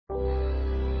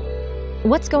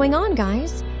What's going on,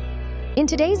 guys? In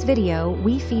today's video,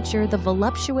 we feature the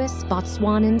voluptuous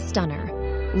Botswanan stunner,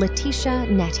 Letticiah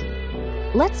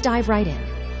Nnete. Let's dive right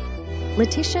in.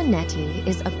 Letticiah Nnete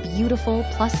is a beautiful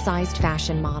plus-sized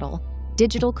fashion model,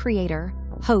 digital creator,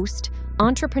 host,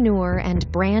 entrepreneur, and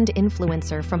brand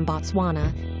influencer from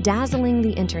Botswana, dazzling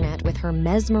the internet with her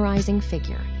mesmerizing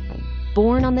figure.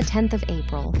 Born on the 10th of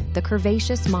April, the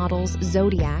curvaceous model's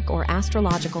zodiac or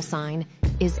astrological sign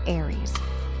is Aries.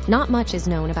 Not much is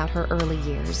known about her early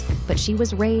years, but she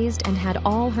was raised and had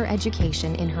all her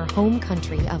education in her home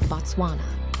country of Botswana.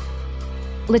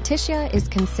 Letticiah is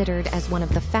considered as one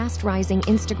of the fast-rising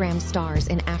Instagram stars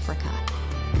in Africa.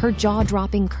 Her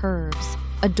jaw-dropping curves,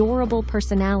 adorable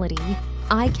personality,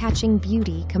 eye-catching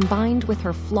beauty combined with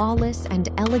her flawless and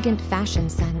elegant fashion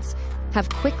sense have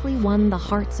quickly won the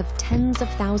hearts of tens of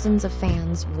thousands of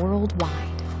fans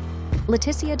worldwide.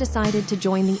 Letticiah decided to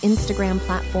join the Instagram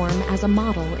platform as a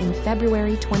model in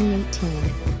February 2018,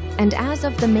 and as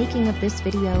of the making of this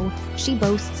video, she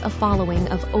boasts a following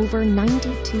of over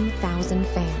 92,000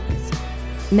 fans.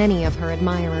 Many of her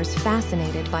admirers,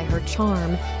 fascinated by her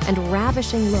charm and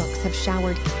ravishing looks, have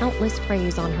showered countless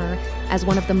praise on her as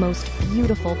one of the most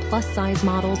beautiful plus-size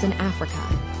models in Africa.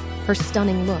 Her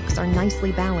stunning looks are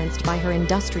nicely balanced by her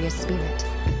industrious spirit.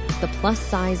 The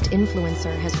plus-sized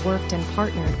influencer has worked and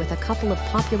partnered with a couple of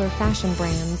popular fashion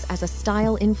brands as a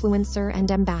style influencer and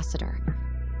ambassador.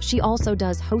 She also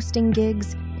does hosting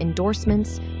gigs,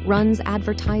 endorsements, runs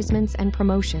advertisements and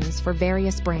promotions for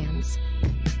various brands.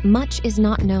 Much is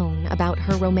not known about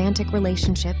her romantic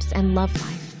relationships and love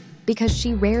life because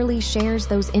she rarely shares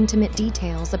those intimate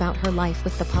details about her life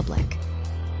with the public.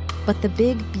 But the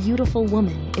big, beautiful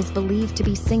woman is believed to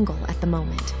be single at the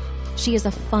moment. She is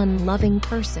a fun, loving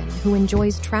person who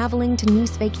enjoys traveling to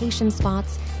nice vacation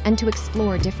spots and to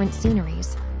explore different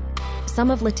sceneries. Some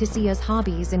of Letticiah's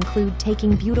hobbies include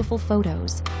taking beautiful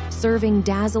photos, serving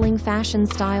dazzling fashion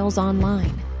styles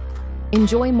online.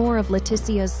 Enjoy more of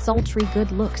Letticiah's sultry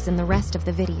good looks in the rest of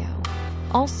the video.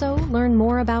 Also, learn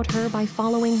more about her by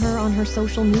following her on her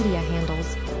social media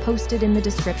handles posted in the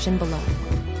description below.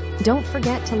 Don't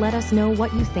forget to let us know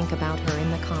what you think about her in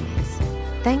the comments.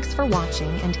 Thanks for watching,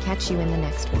 and catch you in the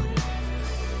next one.